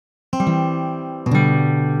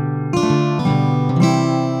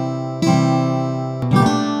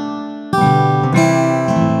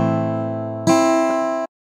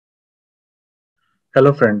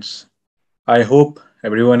Hello friends, I hope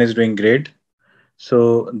everyone is doing great.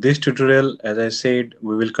 So this tutorial, as I said,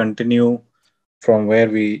 we will continue from where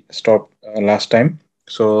we stopped last time.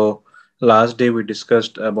 So last day we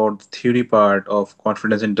discussed about the theory part of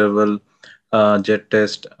confidence interval, jet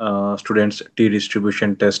test, students T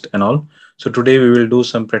distribution test and all. So today we will do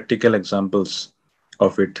some practical examples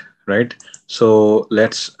of it, right? So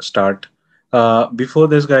let's start. Before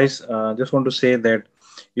this guys, just want to say that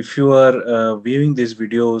if you are viewing these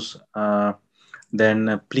videos,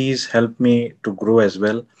 then please help me to grow as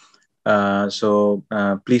well. So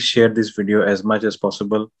please share this video as much as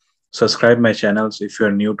possible. Subscribe my channels if you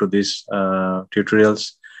are new to these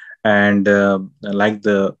tutorials, and like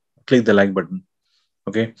the click the like button.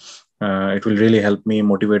 Okay, it will really help me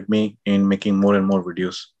motivate me in making more and more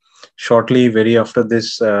videos. Shortly, very after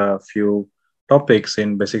this few topics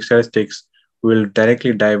in basic statistics, we will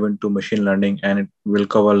directly dive into machine learning, and it will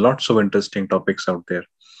cover lots of interesting topics out there.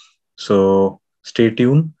 So stay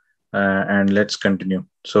tuned and let's continue.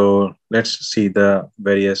 So let's see the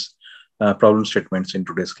various problem statements in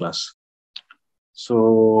today's class.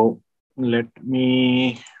 So let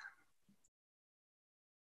me,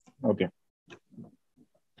 okay.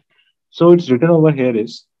 So it's written over here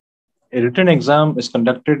is a written exam is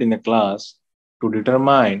conducted in a class to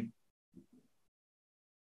determine,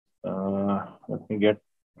 let me get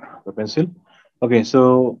the pencil. Okay,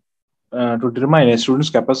 so to determine a student's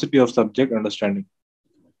capacity of subject understanding.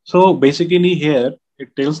 So basically here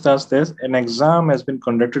it tells us that an exam has been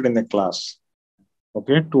conducted in a class,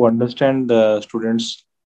 okay, to understand the students'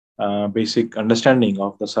 basic understanding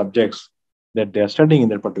of the subjects that they are studying in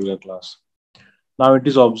that particular class. Now it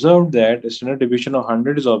is observed that a standard deviation of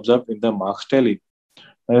 100 is observed in the marks tally.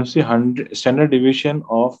 Now you see 100, standard deviation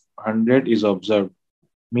of 100 is observed,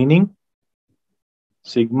 meaning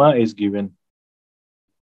sigma is given.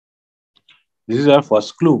 This is our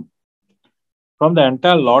first clue. From the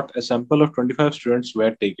entire lot, a sample of 25 students were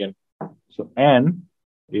taken. So n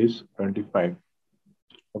is 25.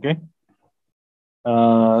 Okay.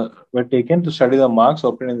 Were taken to study the marks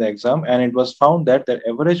obtained in the exam, and it was found that the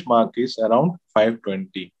average mark is around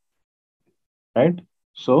 520. Right?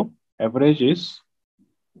 So average is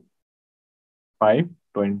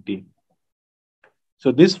 520.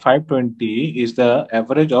 So this 520 is the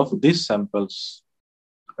average of these samples,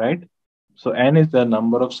 right? So n is the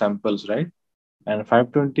number of samples, right? And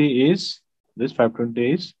 520 is, this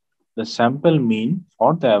 520 is the sample mean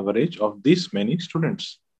or the average of this many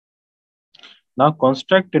students. Now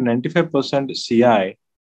construct a 95% CI,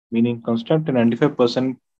 meaning construct a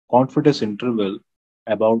 95% confidence interval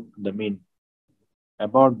about the mean.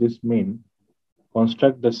 About this mean,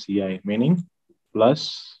 construct the CI, meaning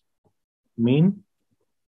plus mean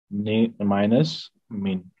minus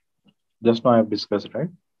mean. Just now I have discussed, right?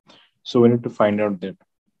 So we need to find out that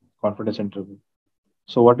confidence interval.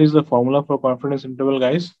 So what is the formula for confidence interval,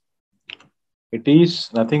 guys? It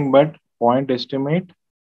is nothing but point estimate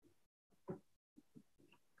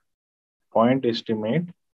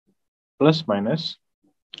plus minus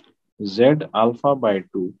z alpha by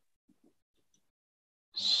 2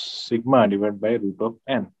 sigma divided by root of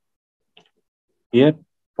n. Here,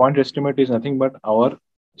 point estimate is nothing but our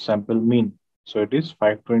sample mean. So it is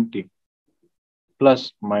 520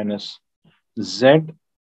 plus minus z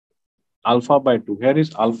alpha by 2. Here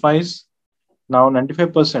is alpha is now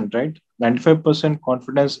 95%, right? 95%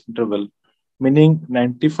 confidence interval, meaning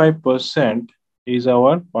 95% is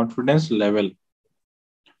our confidence level.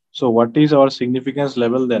 So what is our significance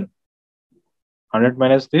level then? 100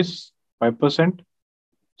 minus this 5%.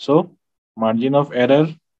 So margin of error,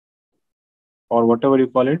 or whatever you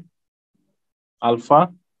call it,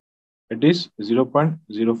 alpha, it is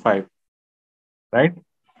 0.05, right?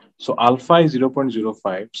 So alpha is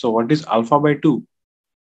 0.05. So what is alpha by 2?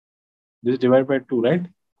 This divided by 2, right?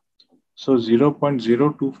 So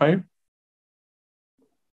 0.025,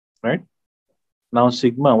 right? Now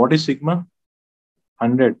sigma, what is sigma?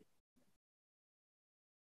 100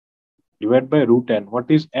 divided by root n.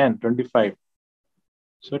 What is n? 25.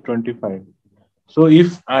 So 25. So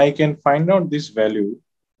if I can find out this value,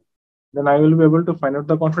 then I will be able to find out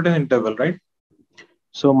the confidence interval, right?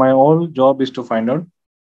 So my whole job is to find out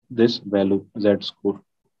this value, Z score.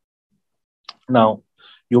 Now,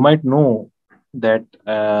 you might know that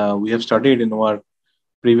we have studied in our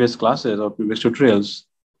previous classes or previous tutorials.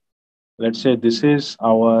 Let's say this is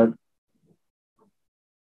our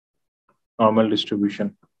normal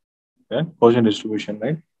distribution, yeah? Gaussian distribution,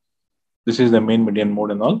 right? This is the mean, median,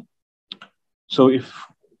 mode, and all. So if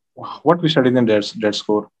what we studied in Z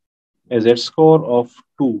score, a Z score of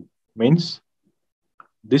 2 means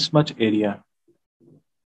this much area.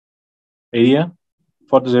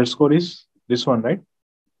 for the Z score is this one, right?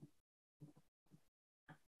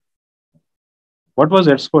 What was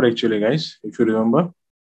Z score actually, guys? If you remember,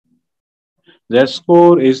 Z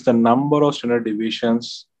score is the number of standard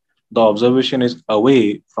deviations the observation is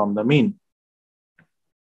away from the mean,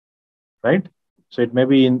 right? So it may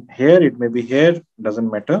be in here, it may be here,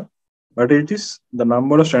 doesn't matter, but it is the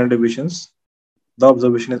number of standard deviations the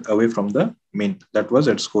observation is away from the mean. That was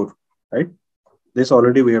Z score, right? This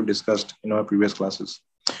already we have discussed in our previous classes.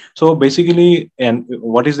 So basically, and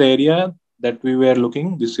what is the area that we were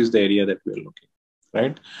looking? This is the area that we are looking,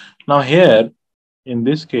 right? Now here, in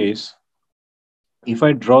this case, if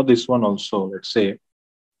I draw this one also, let's say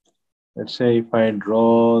if I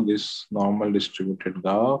draw this normal distributed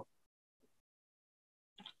graph,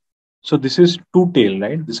 so this is two tail,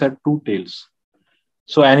 right? These are two tails.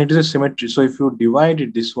 So, and it is a symmetry. So if you divide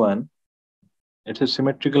it, this one, it's a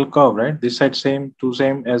symmetrical curve, right? This side same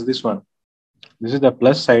as this one. This is the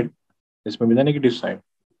plus side. This may be the negative side,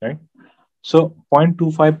 right? So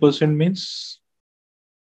 0.25% means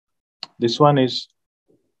this one is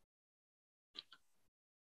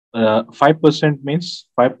 5% means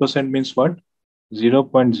 5% means what?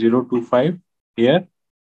 0.025 here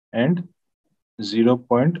and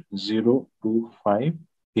 0.025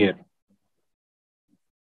 here,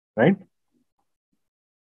 right?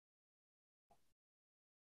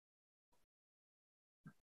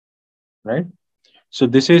 Right. So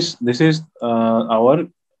this is our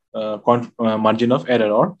margin of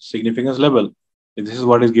error or significance level. This is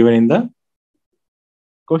what is given in the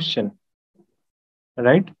question,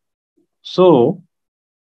 right? So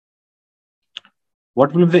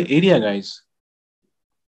what will be the area, guys?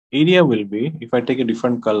 Area will be, if I take a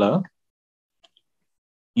different color,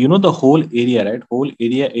 you know the whole area, right? Whole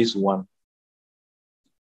area is 1.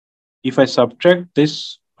 If I subtract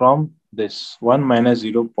this from this, 1 minus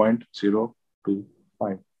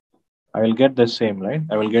 0.025, I will get the same, right?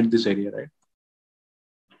 I will get this area, right?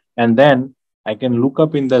 And then I can look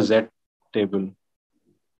up in the Z table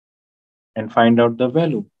and find out the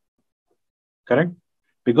value, correct?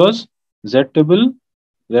 Because Z table,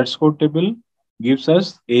 Z score table gives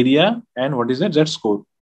us area and what is the Z score,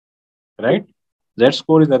 right? Z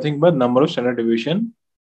score is nothing but number of standard deviation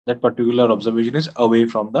that particular observation is away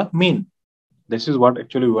from the mean. This is what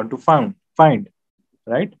actually we want to find,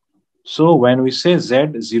 right? So when we say Z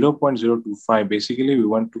 0.025, basically we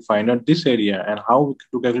want to find out this area, and how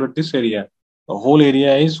to calculate this area. The whole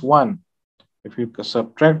area is 1. If you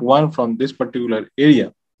subtract 1 from this particular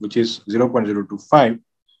area, which is 0.025,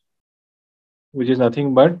 which is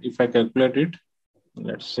nothing but, if I calculate it,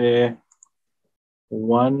 let's say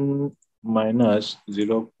 1 minus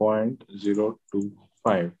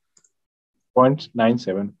 0.025,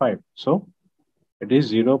 0.975. So it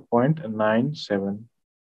is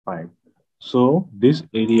 0.975. So this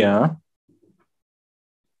area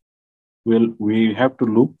we have to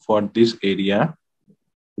look for this area,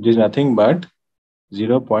 which is nothing but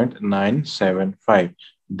 0.975.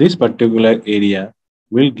 This particular area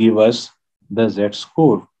will give us the Z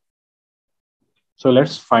score. So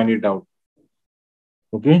let's find it out.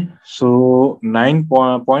 Okay, so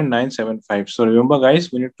 9.975. So remember,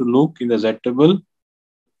 guys, we need to look in the Z table,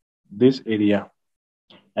 this area,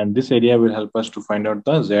 and this area will help us to find out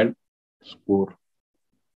the Z score.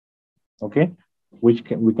 Okay, we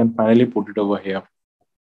can finally put it over here.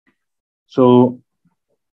 So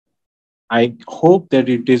I hope that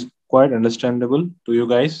it is quite understandable to you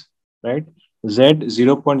guys, right? Z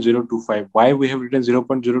 0.025. Why we have written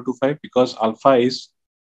 0.025? Because alpha is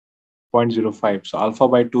 0.05. So alpha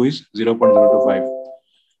by 2 is 0.025.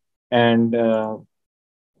 And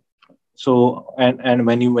so and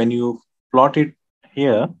when you plot it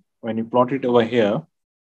here, when you plot it over here,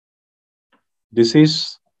 this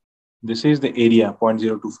is the area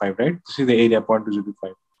 0.025, right? This is the area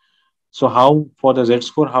 0.025. So how for the Z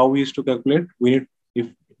score, how we used to calculate? We need,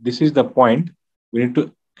 if this is the point, we need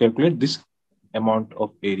to calculate this amount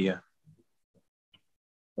of area,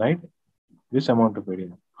 right? This amount of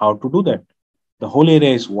area. How to do that? The whole area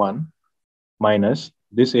is 1 minus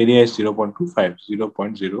this area is 0.25,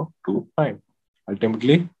 0.025,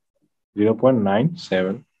 ultimately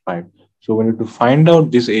 0.975. So we need to find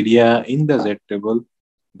out this area in the Z table,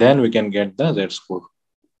 then we can get the Z score.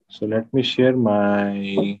 So let me share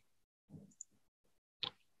my,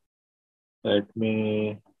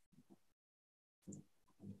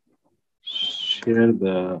 share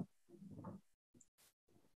the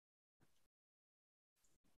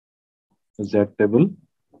Z table.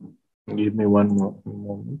 Give me one more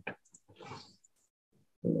moment.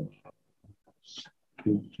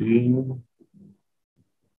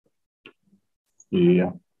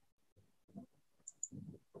 Yeah.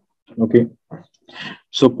 Okay.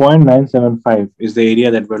 So 0.975 is the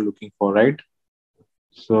area that we're looking for, right?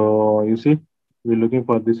 So you see, we're looking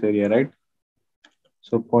for this area, right?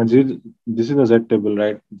 So point zero, this is the Z table,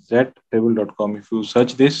 right? Ztable.com. If you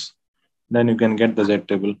search this, then you can get the Z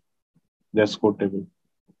table, Z score table.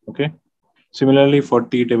 Okay. Similarly for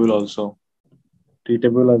T table also. T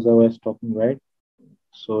table as I was talking, right?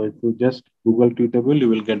 So if you just Google T table, you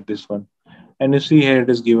will get this one. And you see here it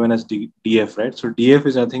is given as DF, right? So DF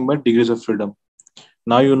is nothing but degrees of freedom.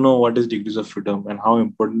 Now you know what is degrees of freedom and how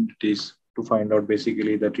important it is to find out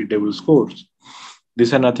basically the T table scores.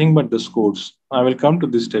 These are nothing but the scores. I will come to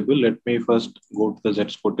this table. Let me first go to the Z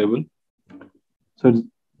score table. So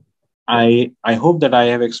I hope that I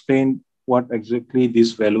have explained what exactly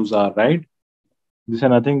these values are, right? These are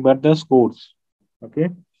nothing but the scores. Okay.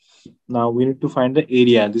 Now we need to find the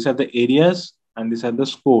area. These are the areas and these are the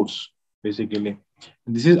scores basically.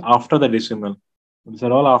 This is after the decimal. These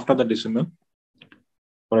are all after the decimal.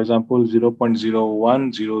 For example,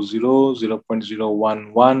 0.0100,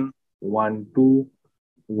 0.011,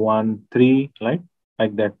 12, 13, right?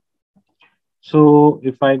 Like that. So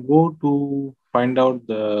if I go to find out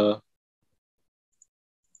the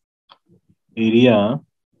area,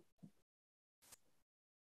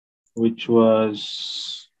 which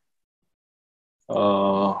was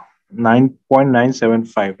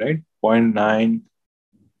 9.975, right?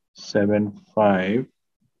 0.975.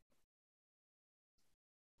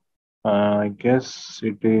 I guess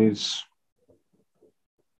it is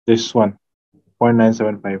this one,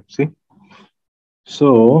 0.975. See?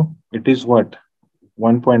 So it is what?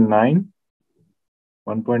 1.9,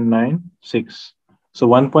 1.96. So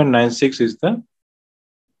 1.96 is the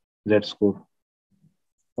Z score.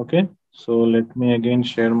 Okay. So let me again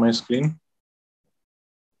share my screen.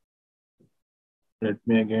 Let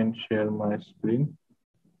me again share my screen.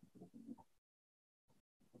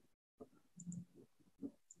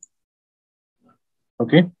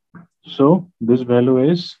 Okay. So this value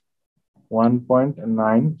is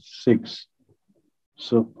 1.96.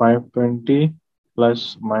 So 520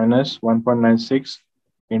 plus minus 1.96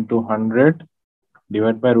 into 100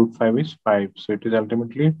 divided by root 5 is 5. So it is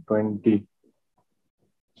ultimately 20.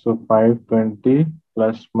 So 520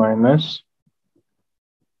 plus minus,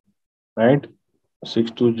 right?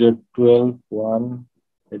 6 to Z 12, 1,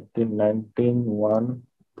 18, 19, 1,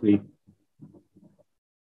 3.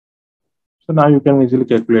 So now you can easily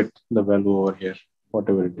calculate the value over here,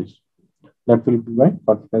 whatever it is. That will be my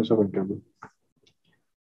confidence of interval.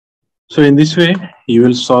 So in this way, you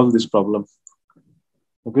will solve this problem.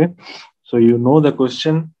 Okay. So you know the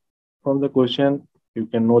question. From the question, you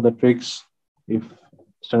can know the tricks. If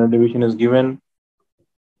standard deviation is given,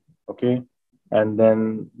 okay, and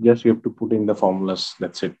then just you have to put in the formulas.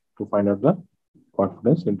 That's it to find out the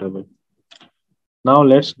confidence interval. Now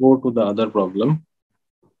let's go to the other problem.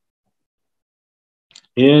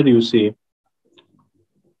 Here you see,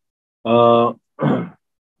 okay,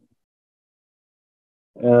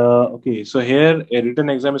 so here a written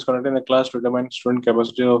exam is conducted in the class to determine student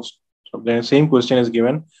capacity of the same question is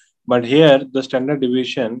given, but here the standard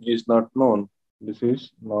deviation is not known. This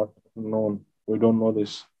is not known. We don't know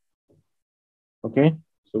this. Okay,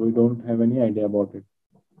 so we don't have any idea about it.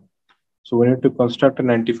 So we need to construct a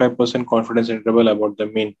 95% confidence interval about the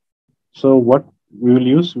mean. So what we will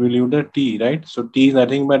use? We'll use the t, right? So t is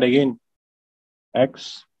nothing but again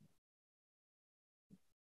x,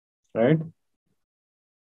 right?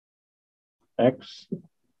 X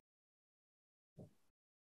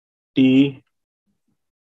t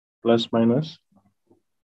plus minus.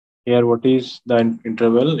 Here, what is the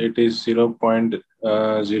interval? It is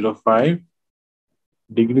 0.05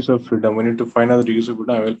 degrees of freedom. We need to find out the degrees of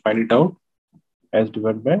freedom. I will find it out as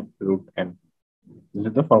divided by root n. This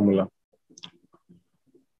is the formula.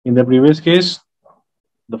 In the previous case,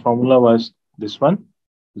 the formula was this one,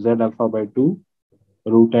 z alpha by 2,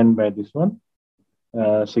 root n by this one,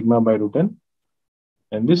 sigma by root n.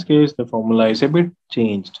 In this case, the formula is a bit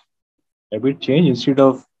changed. Instead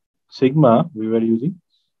of sigma, we were using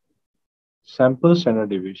sample standard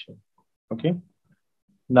deviation. Okay.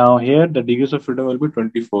 Now here the degrees of freedom will be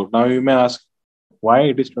 24. Now you may ask why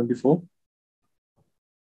it is 24,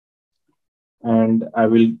 and I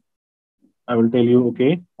will tell you.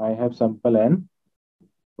 Okay, I have sample n,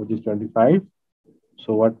 which is 25.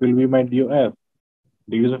 So what will be my DOF?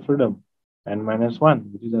 Degrees of freedom, n minus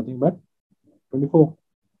 1, which is nothing but 24.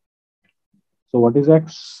 So what is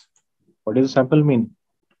x? What is the sample mean?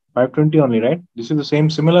 520 only, right? This is the same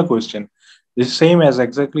similar question. This is same as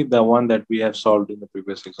exactly the one that we have solved in the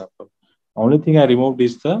previous example. Only thing I removed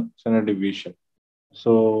is the standard deviation.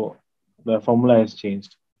 So the formula has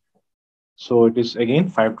changed. So it is again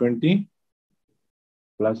 520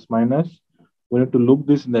 plus minus. We need to look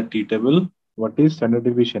this in the T table. What is standard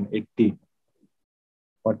deviation? 80.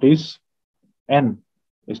 What is N?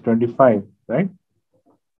 Is 25, right?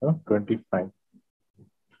 25.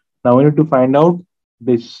 Now we need to find out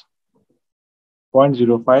this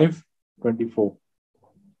 0.05, 24.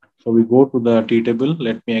 So we go to the T table.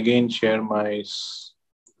 Let me again share my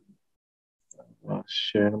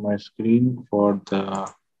screen for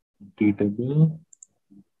the T table.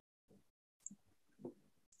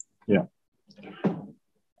 Yeah.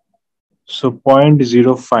 So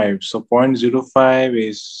 0.05. So 0.05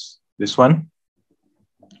 is this one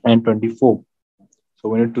and 24. So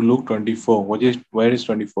we need to look 24. Where is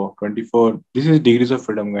 24? 24. This is degrees of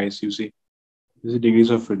freedom, guys. You see, this is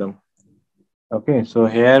degrees of freedom. Okay, so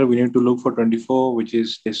here we need to look for 24, which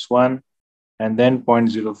is this one, and then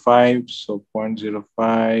 0.05. So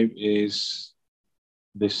 0.05 is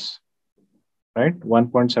this, right?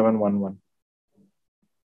 1.711.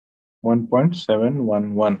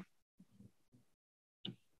 1.711.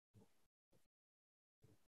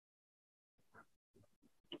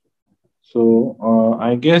 So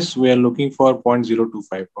I guess we are looking for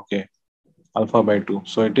 0.025. Okay, alpha by 2.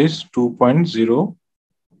 So it is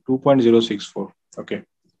 2.064. Okay.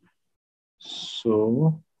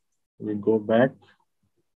 So we go back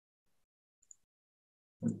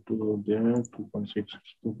to there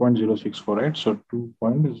 2.064, right? So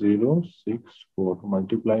 2.064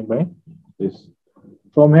 multiplied by this.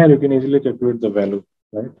 From here, you can easily calculate the value,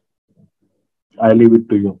 right? I leave it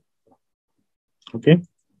to you. Okay.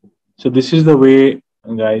 So this is the way,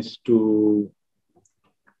 guys, to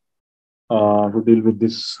deal with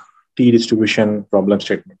this T distribution problem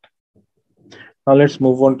statement. Now let's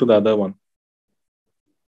move on to the other one.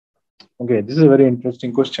 Okay, this is a very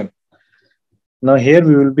interesting question. Now here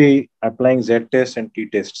we will be applying Z tests and T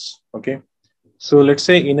tests. Okay. So let's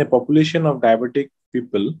say in a population of diabetic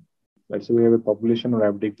people, let's say we have a population of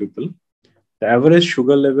diabetic people, the average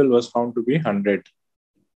sugar level was found to be 100.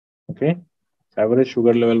 Okay. Average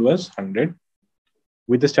sugar level was 100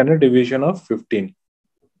 with a standard deviation of 15.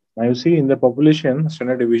 Now you see in the population,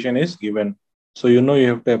 standard deviation is given. So you know you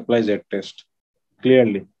have to apply Z test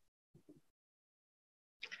clearly.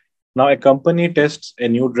 Now a company tests a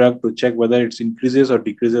new drug to check whether it increases or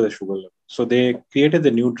decreases the sugar level. So they created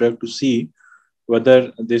the new drug to see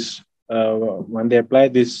whether this, when they apply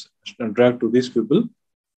this drug to these people,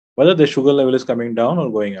 whether the sugar level is coming down or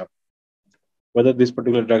going up, whether this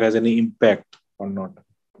particular drug has any impact or not.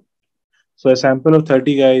 So a sample of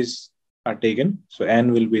 30 guys are taken. So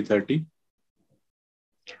N will be 30.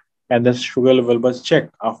 And the sugar level was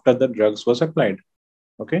checked after the drugs was applied.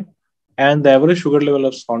 Okay. And the average sugar level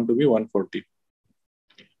was found to be 140.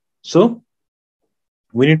 So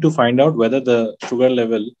we need to find out whether the sugar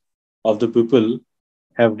level of the people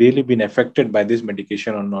have really been affected by this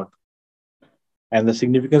medication or not. And the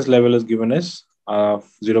significance level is given as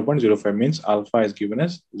 0.05, means alpha is given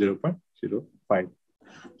as 0.05.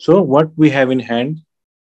 So what we have in hand,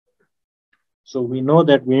 so we know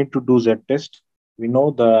that we need to do Z test. We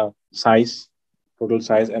know the size, total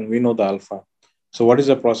size, and we know the alpha. So what is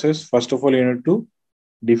the process? First of all, you need to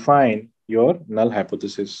define your null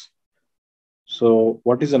hypothesis. So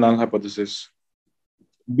what is the null hypothesis?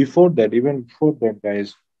 Before that, even before that,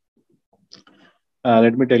 guys,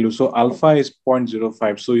 let me tell you. So alpha is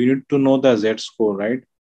 0.05. So you need to know the Z score, right?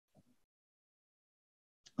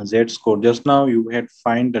 Z score. Just now you had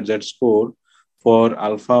find the Z score for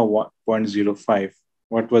alpha 1.05.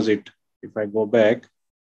 What was it? If I go back,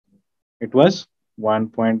 it was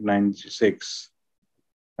 1.96,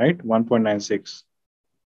 right? 1.96.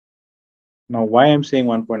 Now, why I'm saying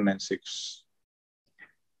 1.96?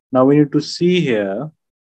 Now we need to see here,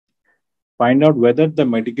 find out whether the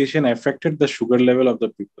medication affected the sugar level of the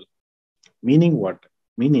people. Meaning what?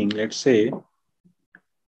 Meaning, let's say,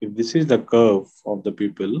 if this is the curve of the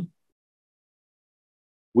people,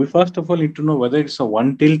 we first of all need to know whether it's a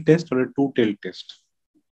one-tail test or a two-tail test.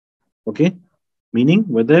 Okay? Meaning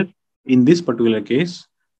whether in this particular case,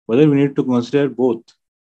 whether we need to consider both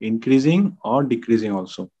increasing or decreasing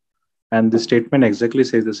also. And the statement exactly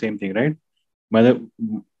says the same thing, right? Whether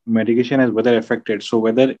medication has whether affected. So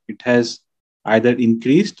whether it has either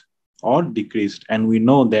increased or decreased. And we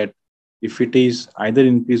know that if it is either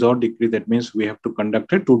increase or decrease, that means we have to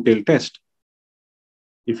conduct a two-tail test.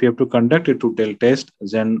 If you have to conduct a two-tail test,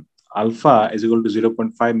 then alpha is equal to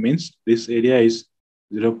 0.5 means this area is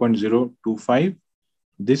 0.025.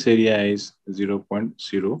 This area is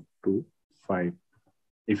 0.025.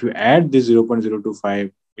 If you add this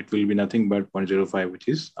 0.025, it will be nothing but 0.05, which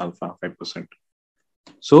is alpha 5%.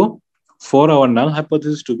 So For our null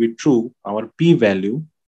hypothesis to be true, our p-value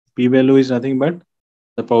is nothing but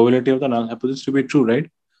the probability of the null hypothesis to be true, right?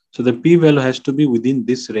 So the p-value has to be within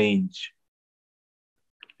this range.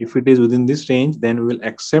 If it is within this range, then we will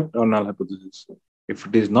accept our null hypothesis. If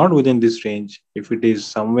it is not within this range, if it is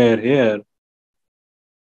somewhere here,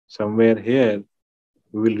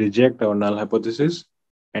 we will reject our null hypothesis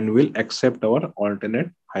and will accept our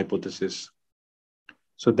alternate hypothesis.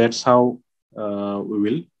 So that's how we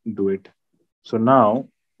will do it. So now,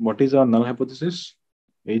 what is our null hypothesis?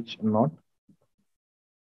 H naught.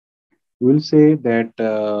 We will say that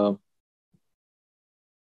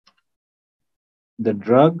the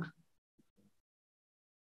drug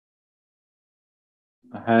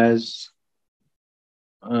has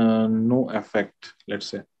no effect, let's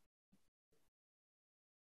say.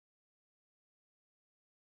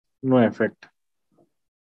 No effect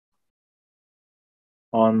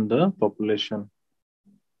on the population.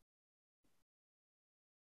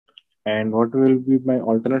 And what will be my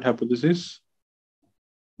alternate hypothesis?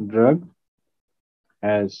 Drug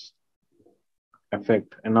has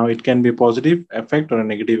effect. And now it can be a positive effect or a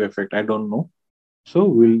negative effect. I don't know. So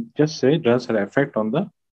we'll just say drugs have effect on the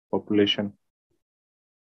population.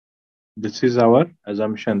 This is our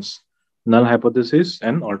assumptions, null hypothesis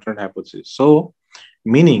and alternate hypothesis. So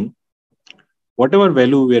meaning whatever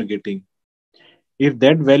value we are getting, if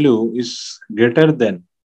that value is greater than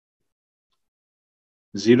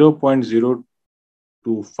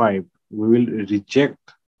 0.025, we will reject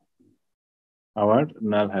our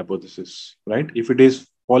null hypothesis, right? If it is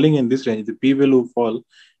falling in this range, the p-value fall.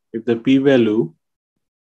 If the p-value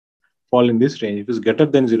fall in this range, if it is greater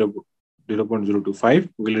than 0.025,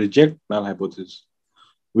 we will reject null hypothesis.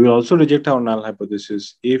 We will also reject our null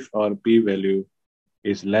hypothesis if our p-value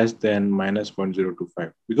is less than minus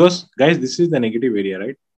 0.025. Because guys, this is the negative area,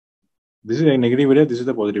 right? This is a negative area, this is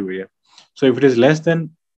the positive area. So if it is less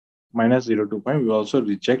than minus 0.025, we also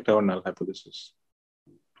reject our null hypothesis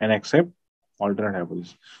and accept alternate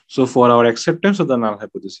hypothesis. So for our acceptance of the null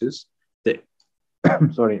hypothesis, the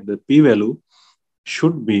the p-value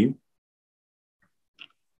should be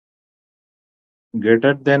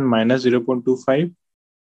greater than minus 0.25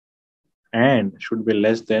 and should be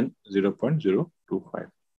less than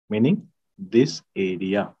 0.025, meaning this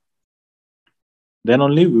area. Then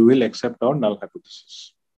only we will accept our null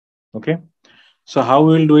hypothesis. Okay. So how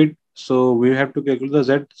we will do it? So we have to calculate the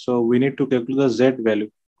z. So we need to calculate the z value.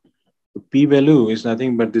 The p value is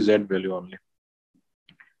nothing but the z value only.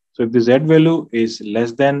 So if the z value is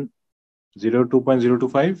less than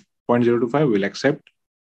 0.025, we will accept.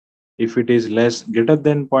 If it is greater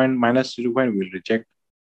than minus 0.5, we will reject.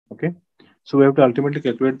 Okay. So we have to ultimately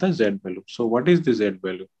calculate the z value. So what is the z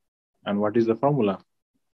value and what is the formula?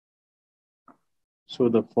 So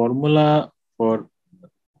the formula for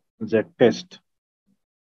z test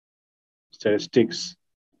statistics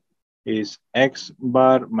is x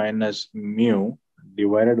bar minus mu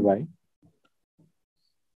divided by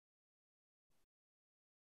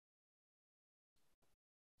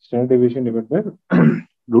standard deviation divided by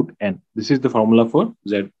root n. This is the formula for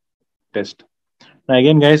z test. Now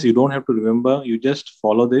again, guys, you don't have to remember. You just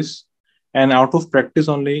follow this, and out of practice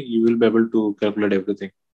only, you will be able to calculate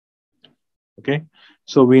everything. Okay.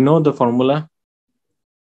 So we know the formula.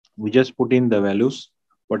 We just put in the values.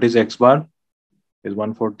 What is x bar? Is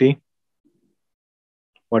 140.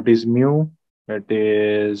 What is mu? That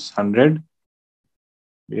is 100.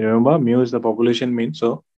 You remember, mu is the population mean.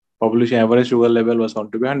 So population average sugar level was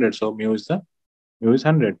found to be 100. So mu is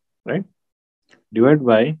 100, right? Divided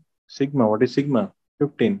by sigma. What is sigma?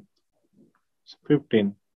 15.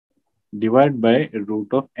 15. Divide by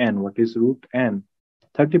root of n. What is root n?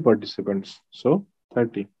 30 participants. So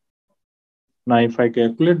 30. Now if I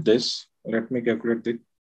calculate this, let me calculate it.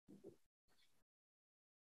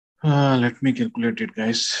 Let me calculate it,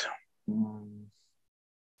 guys.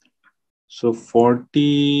 So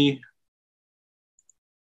 40,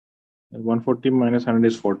 140 minus 100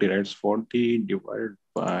 is 40, right? It's 40 divided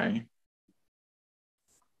by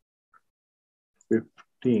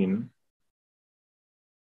 15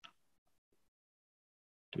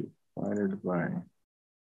 divided by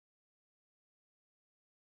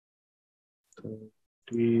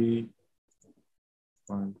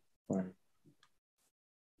 30.5.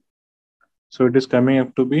 So it is coming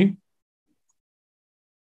up to be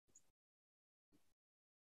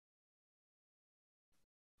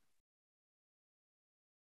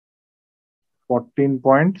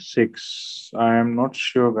 14.6. I am not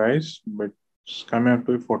sure, guys, but it's coming up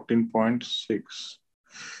to 14.6.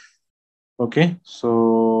 Okay,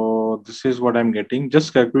 so this is what I'm getting.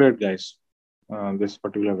 Just calculate, guys, this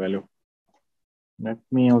particular value. Let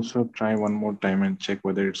me also try one more time and check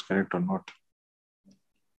whether it's correct or not.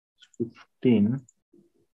 15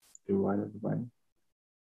 divided by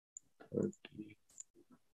 30.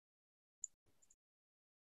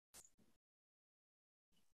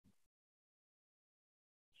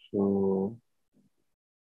 So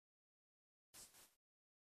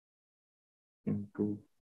into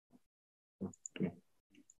 50.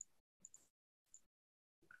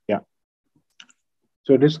 Yeah.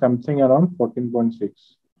 So it is something around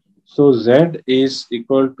 14.6. So Z is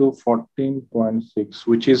equal to 14.6,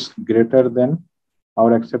 which is greater than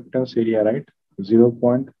our acceptance area, right?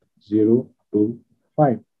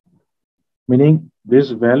 0.025. Meaning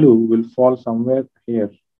this value will fall somewhere here,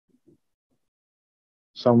 right?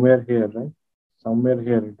 Somewhere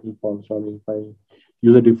here it will fall. Sorry, if I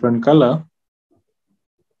use a different color,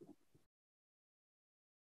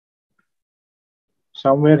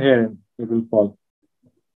 somewhere here it will fall.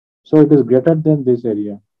 So it is greater than this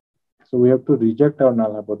area. So we have to reject our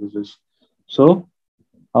null hypothesis. So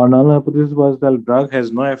our null hypothesis was that drug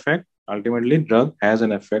has no effect. Ultimately, drug has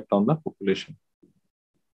an effect on the population.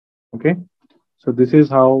 Okay. So this is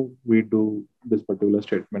how we do this particular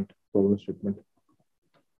statement, problem statement.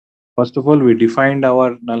 First of all, we defined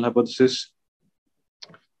our null hypothesis.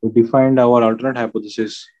 We defined our alternate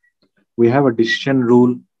hypothesis. We have a decision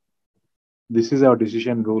rule. This is our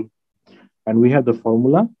decision rule. And we have the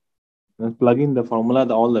formula. Let's plug in the formula,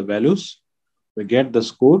 all the values. We get the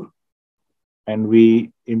score and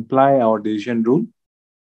we imply our decision rule.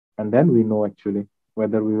 And then we know actually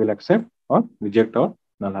whether we will accept or reject our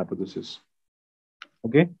null hypothesis.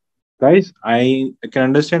 Okay. Guys, I can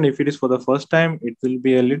understand if it is for the first time, it will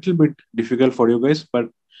be a little bit difficult for you guys, but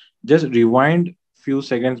just rewind few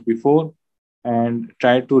seconds before and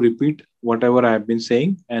try to repeat whatever I have been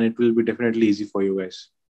saying, and it will be definitely easy for you guys.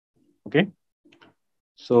 Okay.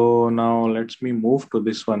 So now let's me move to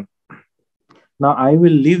this one. Now I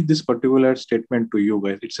will leave this particular statement to you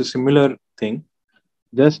guys. It's a similar thing.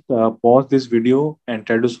 Just pause this video and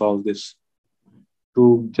try to solve this.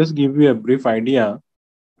 To just give you a brief idea,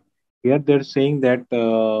 here they're saying that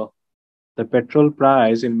the petrol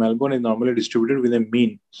price in Melbourne is normally distributed with a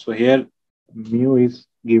mean. So here mu is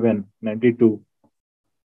given 92.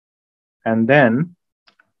 And then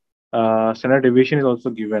standard deviation is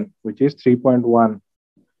also given, which is 3.1.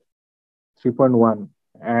 3.1.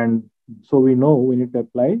 And so we know we need to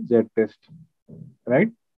apply Z test,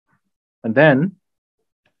 right? And then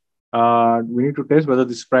we need to test whether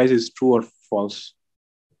this price is true or false.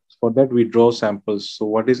 For that, we draw samples. So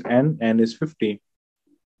what is N? N is 50.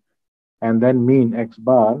 And then mean X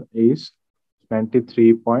bar is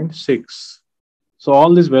 93.6. So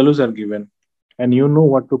all these values are given. And you know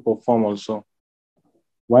what to perform also.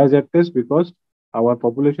 Why is that test? Because our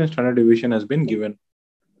population standard deviation has been given.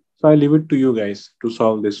 So I leave it to you guys to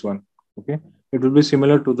solve this one. Okay. It will be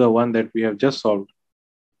similar to the one that we have just solved.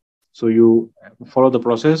 So you follow the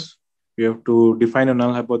process. You have to define a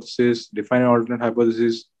null hypothesis, define an alternate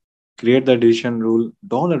hypothesis, create the decision rule,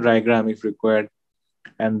 draw the diagram if required,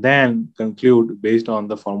 and then conclude based on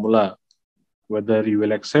the formula whether you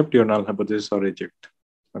will accept your null hypothesis or reject.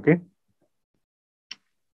 Okay.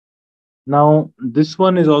 Now, this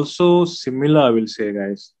one is also similar, I will say,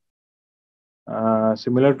 guys.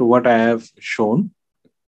 Similar to what I have shown.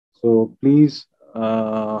 So please,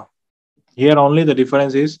 here only the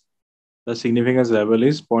difference is the significance level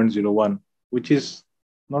is 0.01, which is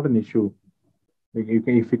not an issue.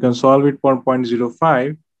 If you can solve it for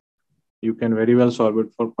 0.05, you can very well solve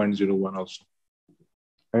it for 0.01 also,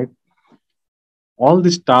 right? All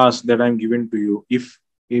these tasks that I'm giving to you, if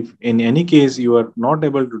in any case you are not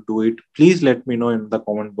able to do it, please let me know in the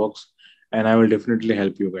comment box and I will definitely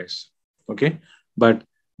help you guys. Okay. But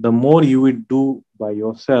the more you will do by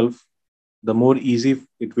yourself, the more easy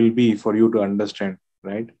it will be for you to understand,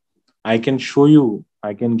 right? I can show you,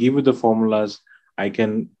 I can give you the formulas, I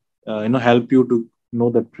can help you to know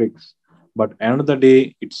the tricks, but end of the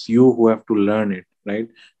day, it's you who have to learn it, right?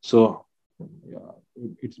 So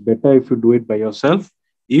it's better if you do it by yourself.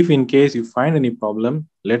 If in case you find any problem,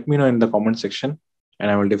 let me know in the comment section and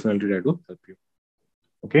I will definitely try to help you.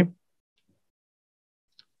 Okay.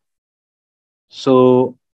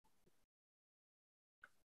 So,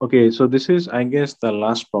 okay, so this is, I guess, the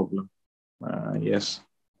last problem. Yes,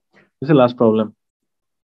 this is the last problem.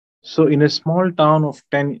 So in a small town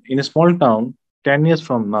 10 years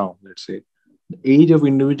from now, let's say, the age of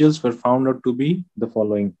individuals were found out to be the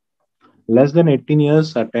following. Less than 18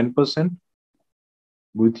 years are 10%,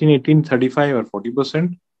 within 18, 35 or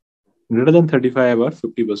 40%, greater than 35 or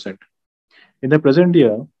 50%. In the present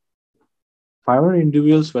year, 500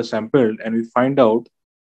 individuals were sampled and we find out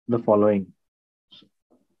the following.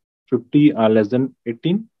 50 are less than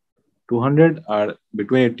 18, 200 are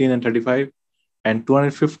between 18 and 35, and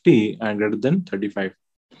 250 are greater than 35.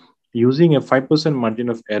 Using a 5% margin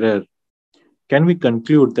of error, can we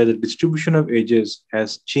conclude that the distribution of ages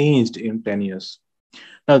has changed in 10 years?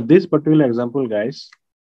 Now, this particular example, guys,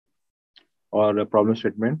 or a problem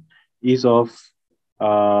statement is of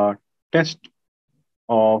test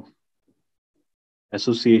of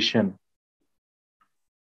association,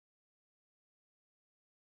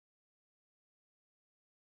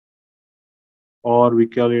 or we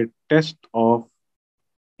call it test of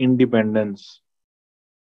independence,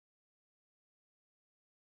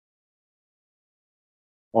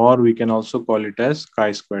 or we can also call it as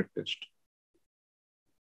chi-square test.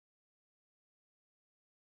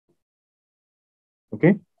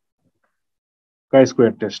 Okay,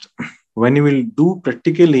 chi-square test. When you will do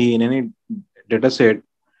practically in any data set,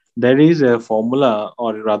 there is a formula,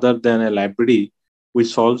 or rather than a library, which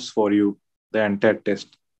solves for you the entire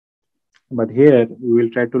test. But here we will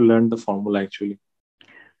try to learn the formula actually.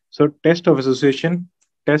 So test of association,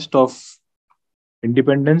 test of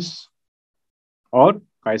independence, or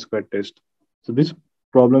chi-square test. So this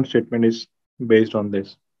problem statement is based on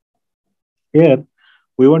this. Here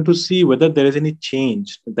we want to see whether there is any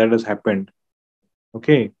change that has happened.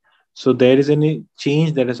 Okay, so there is any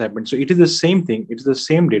change that has happened. So it is the same thing. It is the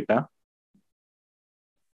same data.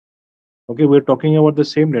 Okay, we're talking about the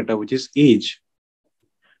same data, which is age.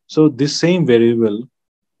 So this same variable,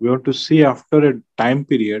 we want to see after a time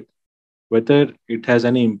period whether it has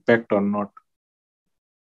any impact or not.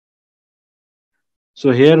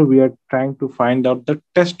 So here we are trying to find out the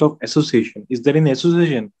test of association. Is there any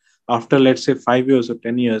association after, let's say, 5 years or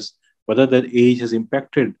 10 years, whether the age has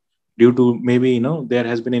impacted due to maybe, there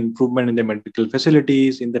has been improvement in the medical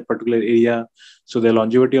facilities in that particular area. So the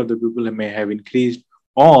longevity of the people may have increased,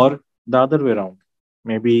 or the other way around.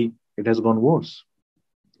 Maybe it has gone worse.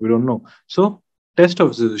 We don't know. So test of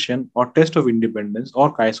association or test of independence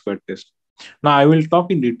or chi-square test. Now I will talk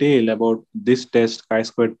in detail about this test,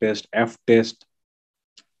 chi-square test, F test,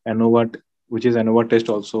 ANOVA, which is ANOVA test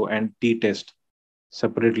also, and T test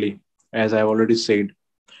separately, as I've already said.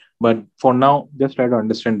 But for now, just try to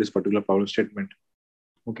understand this particular problem statement.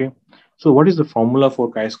 Okay. So what is the formula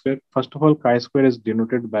for chi-square? First of all, chi-square is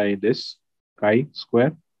denoted by this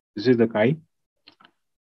chi-square. This is the chi,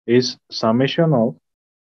 is summation of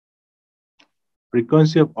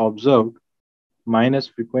frequency of observed minus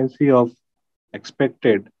frequency of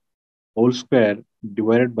expected whole square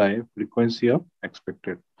divided by frequency of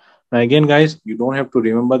expected. Now again, guys, you don't have to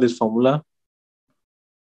remember this formula.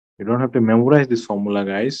 You don't have to memorize this formula,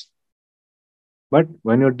 guys. But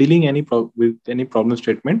when you're dealing with any problem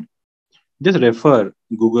statement, just refer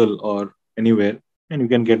Google or anywhere, and you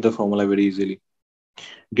can get the formula very easily.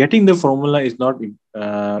 Getting the formula is not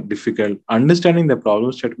difficult. Understanding the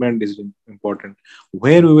problem statement is important.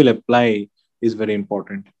 Where we will apply is very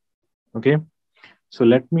important. Okay. So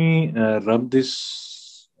let me rub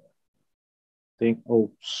this thing.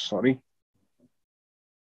 Oh, sorry.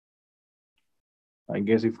 I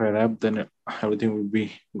guess if I rub, then everything will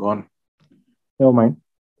be gone. Never mind.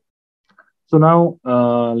 So now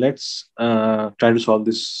let's try to solve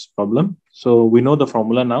this problem. So we know the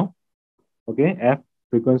formula now. Okay, F,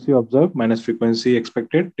 frequency observed minus frequency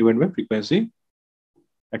expected divided by frequency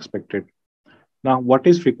expected. Now, what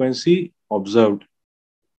is frequency observed?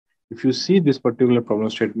 If you see this particular problem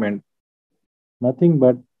statement, nothing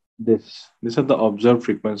but this. These are the observed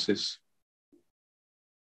frequencies.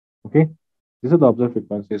 Okay, these are the observed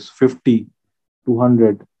frequencies: 50,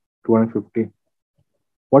 200, 250.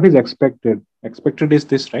 What is expected? Expected is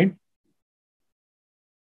this, right?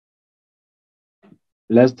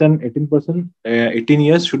 Less than 18%, 18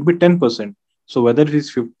 years should be 10%. So whether it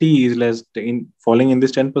is 50 is less in falling in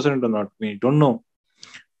this 10% or not, we don't know.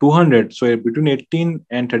 200, so between 18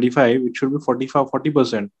 and 35, it should be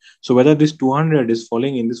 40%. So whether this 200 is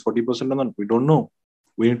falling in this 40% or not, we don't know.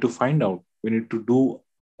 We need to find out. We need to do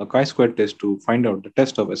a chi-square test to find out the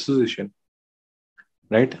test of association,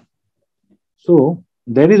 right? So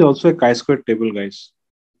there is also a chi-square table, guys.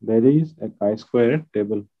 There is a chi-square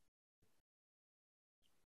table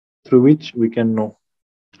through which we can know.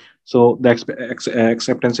 So the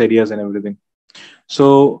acceptance areas and everything.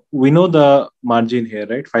 So we know the margin here,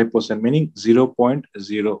 right? 5%, meaning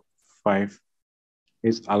 0.05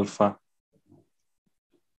 is alpha.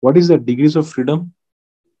 What is the degrees of freedom?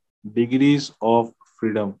 Degrees of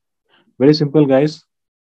freedom. Very simple, guys.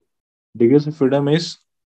 Degrees of freedom is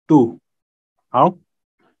 2. How?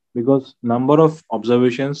 Because number of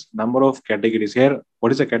observations, number of categories. Here,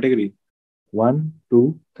 what is a category? 1,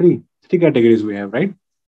 2, 3. 3 categories we have, right?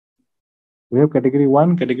 We have category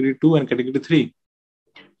 1, category 2, and category 3.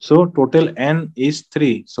 So total n is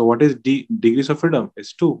 3. So what is degrees of freedom?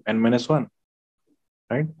 Is 2, n minus 1,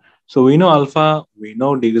 right? So we know alpha, we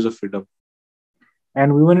know degrees of freedom.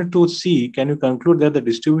 And we wanted to see, can you conclude that the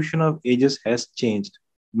distribution of ages has changed?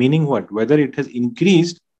 Meaning what? Whether it has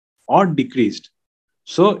increased or decreased.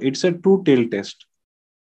 So it's a two-tailed test.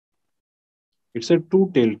 It's a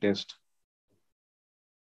two-tailed test.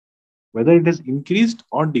 Whether it has increased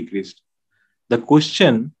or decreased. The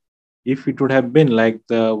question, if it would have been like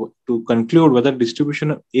to conclude whether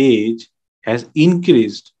distribution of age has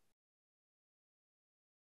increased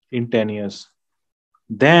in 10 years,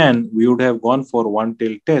 then we would have gone for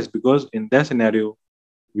one-tailed test, because in that scenario,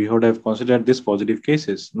 we would have considered these positive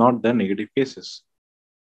cases, not the negative cases.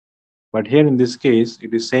 But here in this case,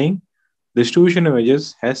 it is saying distribution of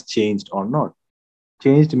ages has changed or not.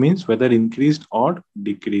 Changed means whether increased or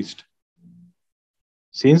decreased.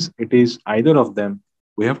 Since it is either of them,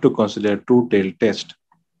 we have to consider two-tailed test.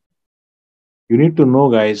 You need to know,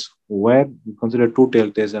 guys, where we consider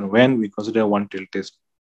two-tailed test and when we consider one-tailed test.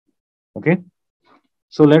 Okay.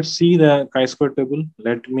 So let's see the chi-square table.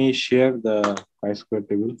 Let me share the chi-square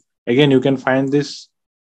table. Again, you can find this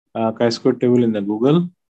chi-square table in the Google.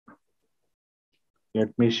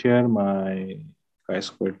 Let me share my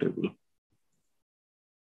chi-square table.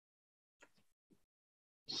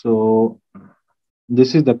 So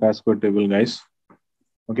this is the chi-square table, guys.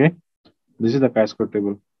 Okay, this is the chi-square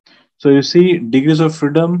table. So you see degrees of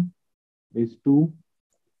freedom is 2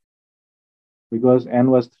 because n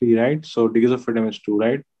was 3, right? So degrees of freedom is 2,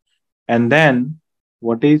 right? And then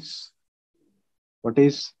what is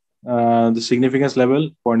the significance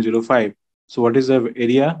level? 0.05. So what is the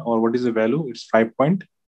area or what is the value? It's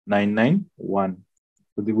 5.991.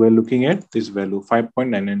 So we're looking at this value,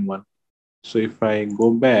 5.991. So if I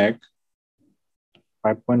go back,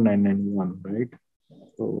 5.991, right?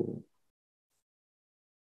 So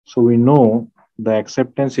we know the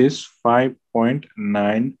acceptance is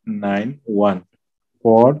 5.991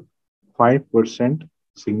 for 5%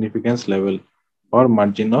 significance level or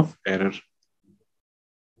margin of error,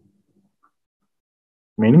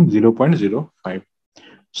 meaning 0.05.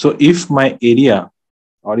 So if my area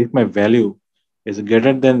or if my value is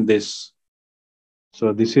greater than this,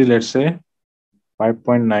 so this is, let's say,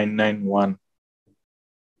 5.991.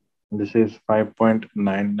 This is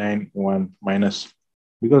 5.991 minus,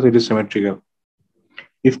 because it is symmetrical.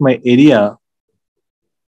 If my area,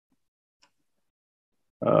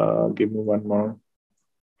 give me one more.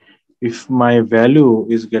 If my value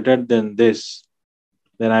is greater than this,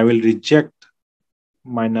 then I will reject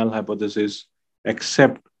my null hypothesis,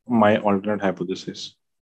 accept my alternate hypothesis,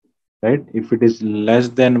 right? If it is less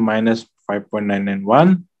than minus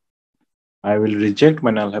 5.991, I will reject my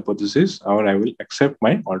null hypothesis or I will accept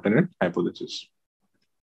my alternate hypothesis.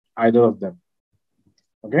 Either of them,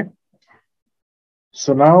 okay?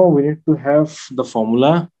 So now we need to have the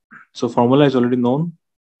formula. So formula is already known.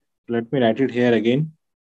 Let me write it here again.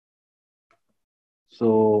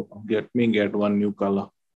 So let me get one new color.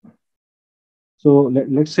 So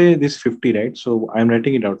let's say this 50, right? So I'm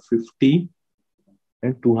writing it out, 50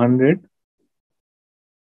 and 200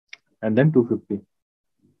 and then 250.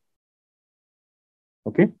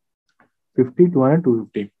 Okay, 50, 200,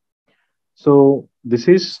 250. So this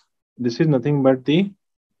is nothing but the,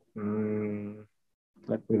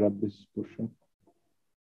 let me rub this question.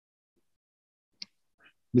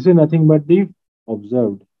 This is nothing but the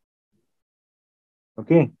observed.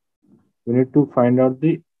 Okay, we need to find out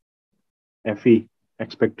the FE,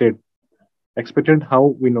 expected. Expected,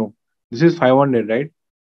 how we know? This is 500, right?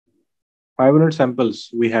 500 samples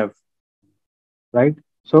we have, right?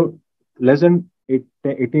 So less than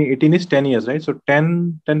 18 is 10 years, right? So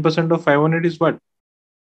 10% of 500 is what?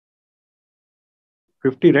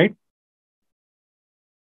 50, right?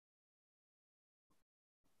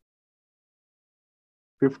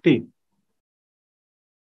 50.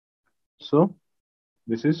 So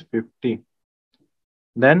this is 50.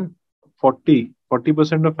 Then 40%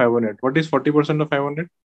 of 500. What is 40% of 500?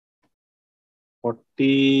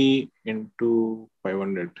 40 into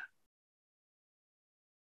 500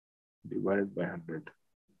 divided by 100.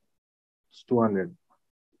 It's 200.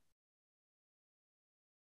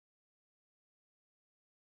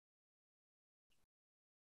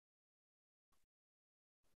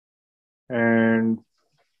 And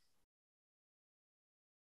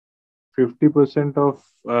 50% of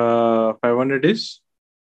 500 is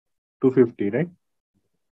 250, right?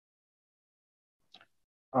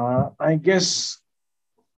 I guess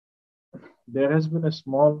there has been a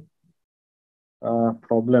small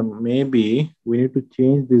problem. Maybe we need to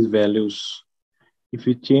change these values. If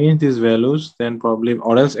you change these values, then probably,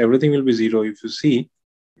 or else everything will be zero. If you see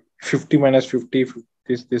 50 minus 50,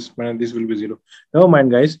 this minus this will be zero. Never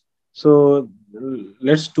mind, guys. So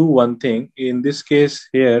let's do one thing. In this case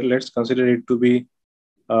here, let's consider it to be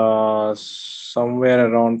somewhere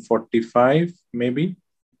around 45 maybe,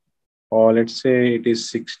 or let's say it is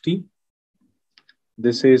 60.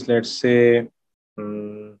 This is, let's say,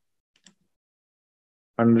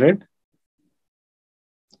 100.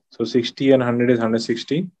 So 60 and 100 is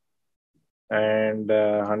 160, and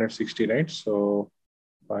 160, right? So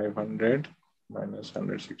 500 minus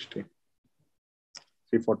 160,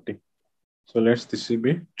 340. So this will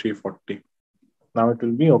be 340. Now it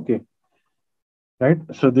will be okay, right?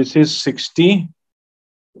 So this is 60.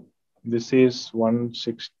 This is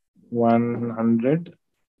 100.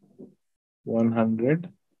 100.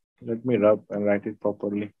 Let me rub and write it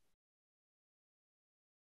properly.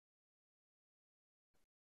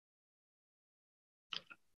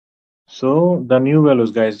 So the new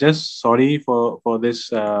values, guys, just sorry for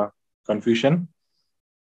this confusion.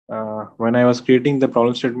 When I was creating the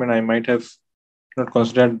problem statement, I might have not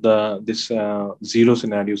considered this zero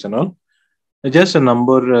scenarios and all. Just a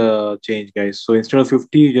number change, guys. So instead of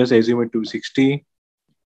 50, you just assume it to be 60.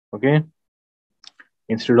 Okay.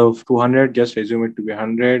 Instead of 200, just assume it to be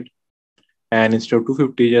 100. And instead of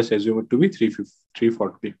 250, just assume it to be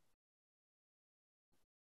 340.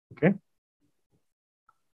 Okay.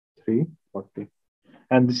 340.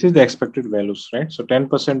 And this is the expected values, right? So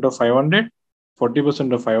 10% of 500,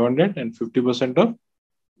 40% of 500, and 50% of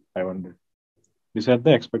 500. These are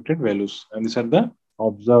the expected values, and these are the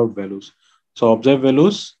observed values. So observed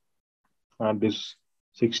values are this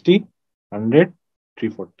 60, 100,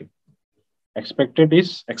 340. Expected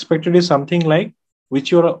is something like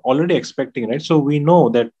which you are already expecting, right? So we know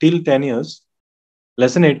that till 10 years,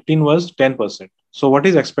 lesson 18 was 10%. So what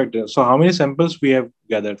is expected? So how many samples we have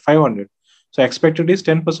gathered? 500. So expected is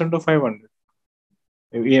 10% of 500.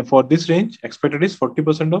 For this range, expected is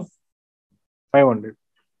 40% of 500.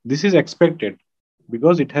 This is expected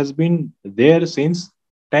because it has been there since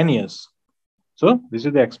 10 years. So this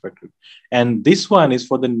is the expected. And this one is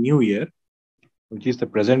for the new year, which is the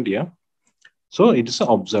present year. So it is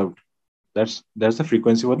observed. That's the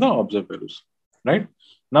frequency for the observed values, right?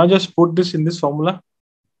 Now just put this in this formula.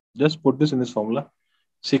 Just put this in this formula.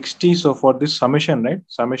 60. So for this summation, right?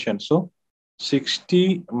 Summation. So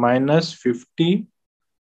 60 minus 50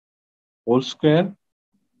 whole square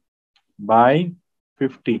by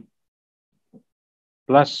 50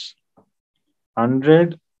 plus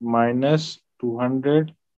 100 minus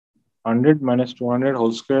 200, 100 minus 200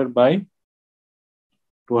 whole square by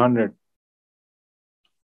 200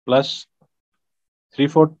 plus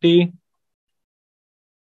 340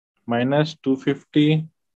 minus 250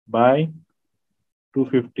 by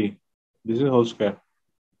 250. This is whole square.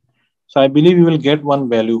 So I believe you will get one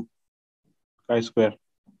value, chi-square,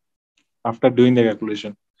 after doing the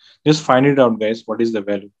calculation. Just find it out, guys. What is the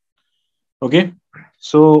value? Okay.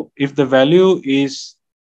 So if the value is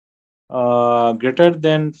greater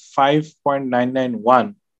than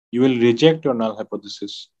 5.991, you will reject your null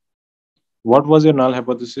hypothesis. What was your null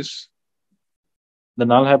hypothesis? The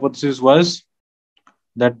null hypothesis was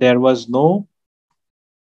that there was no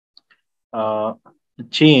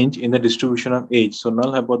change in the distribution of age. So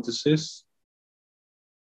null hypothesis,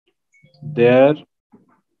 there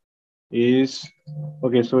is,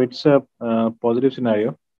 okay, so it's a positive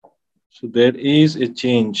scenario. So there is a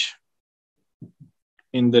change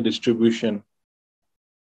in the distribution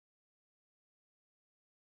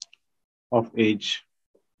of age.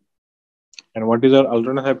 And what is our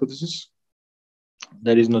alternate hypothesis?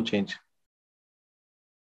 There is no change.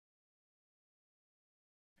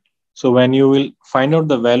 So when you will find out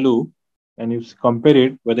the value and you compare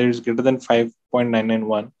it, whether it's greater than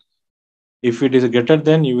 5.991, if it is greater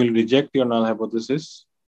than, you will reject your null hypothesis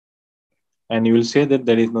and you will say that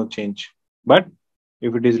there is no change. But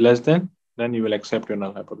if it is less than, then you will accept your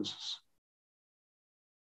null hypothesis.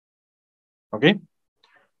 Okay.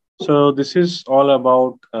 So this is all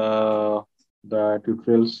about the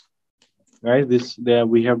tutorials, guys.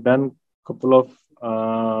 We have done a couple of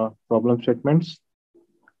problem statements.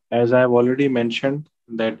 As I have already mentioned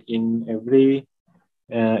that in every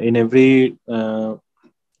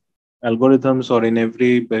algorithms or in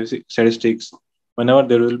every basic statistics, whenever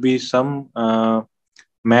there will be some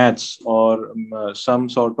maths or some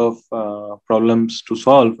sort of problems to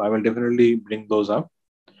solve, I will definitely bring those up.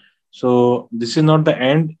 So this is not the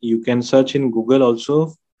end. You can search in Google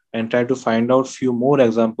also and try to find out few more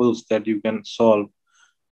examples that you can solve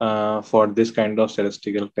for this kind of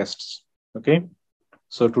statistical tests. Okay.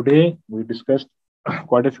 So today we discussed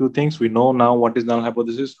quite a few things. We know now what is null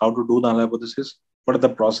hypothesis, how to do null hypothesis, what are the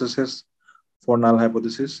processes for null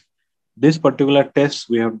hypothesis. This particular test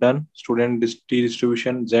we have done, student t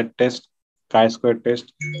distribution, z test, chi-square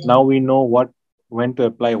test. Now we know what when to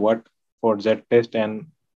apply what for z test and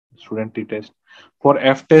student t test. For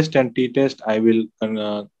f test and t test, I will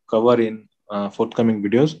cover in forthcoming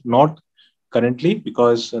videos. Not currently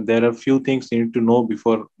because there are few things you need to know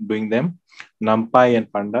before doing them. NumPy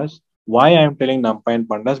and Pandas. Why I am telling NumPy and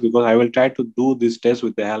Pandas? Because I will try to do this test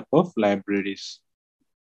with the help of libraries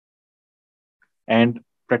and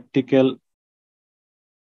practical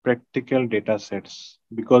practical data sets.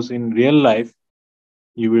 Because in real life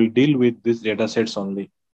you will deal with these data sets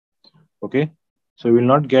only. Okay, so you will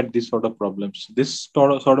not get this sort of problems. This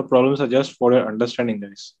sort of problems are just for your understanding,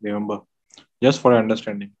 guys. Remember, just for your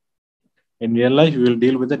understanding. In real life, you will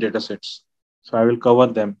deal with the data sets. So I will cover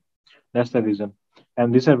them. That's the reason.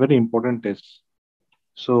 And these are very important tests.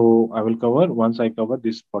 So I will cover once I cover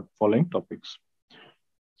these following topics.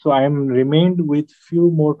 So I am remained with few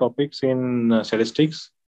more topics in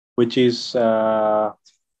statistics, which is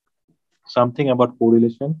something about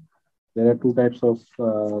correlation. There are two types of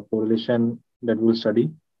correlation that we'll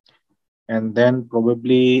study, and then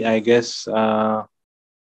probably I guess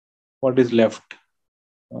what is left.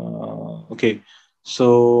 Okay,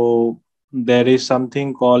 so there is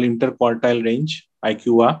something called interquartile range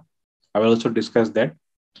 (IQR). I will also discuss that,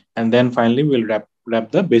 and then finally we'll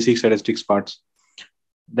wrap the basic statistics parts.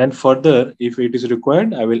 Then further, if it is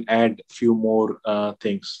required, I will add few more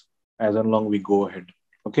things as along we go ahead.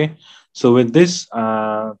 Okay. So with this,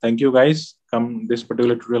 thank you guys. Come, this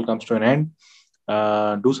particular tutorial comes to an end.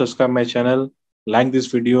 Do subscribe my channel, like this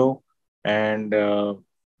video, and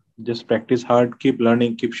just practice hard. Keep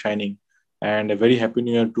learning, keep shining, and a very happy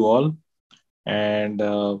new year to all. And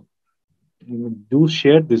do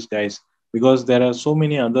share this, guys, because there are so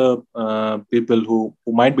many other people who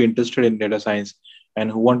might be interested in data science and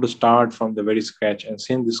who want to start from the very scratch. And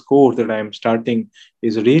since this course that I'm starting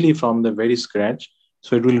is really from the very scratch,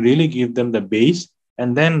 so it will really give them the base.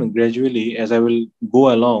 And then gradually, as I will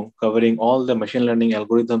go along covering all the machine learning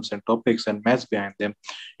algorithms and topics and maths behind them,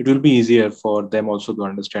 it will be easier for them also to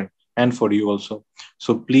understand and for you also.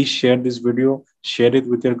 So please share this video, share it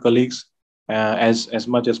with your colleagues as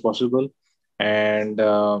much as possible. And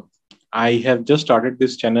I have just started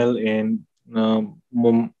this channel in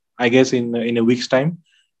I guess in a week's time,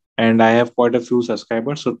 and I have quite a few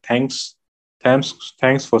subscribers. So thanks,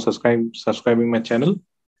 thanks for subscribing my channel,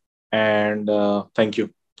 and thank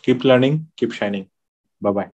you. Keep learning, keep shining. Bye bye.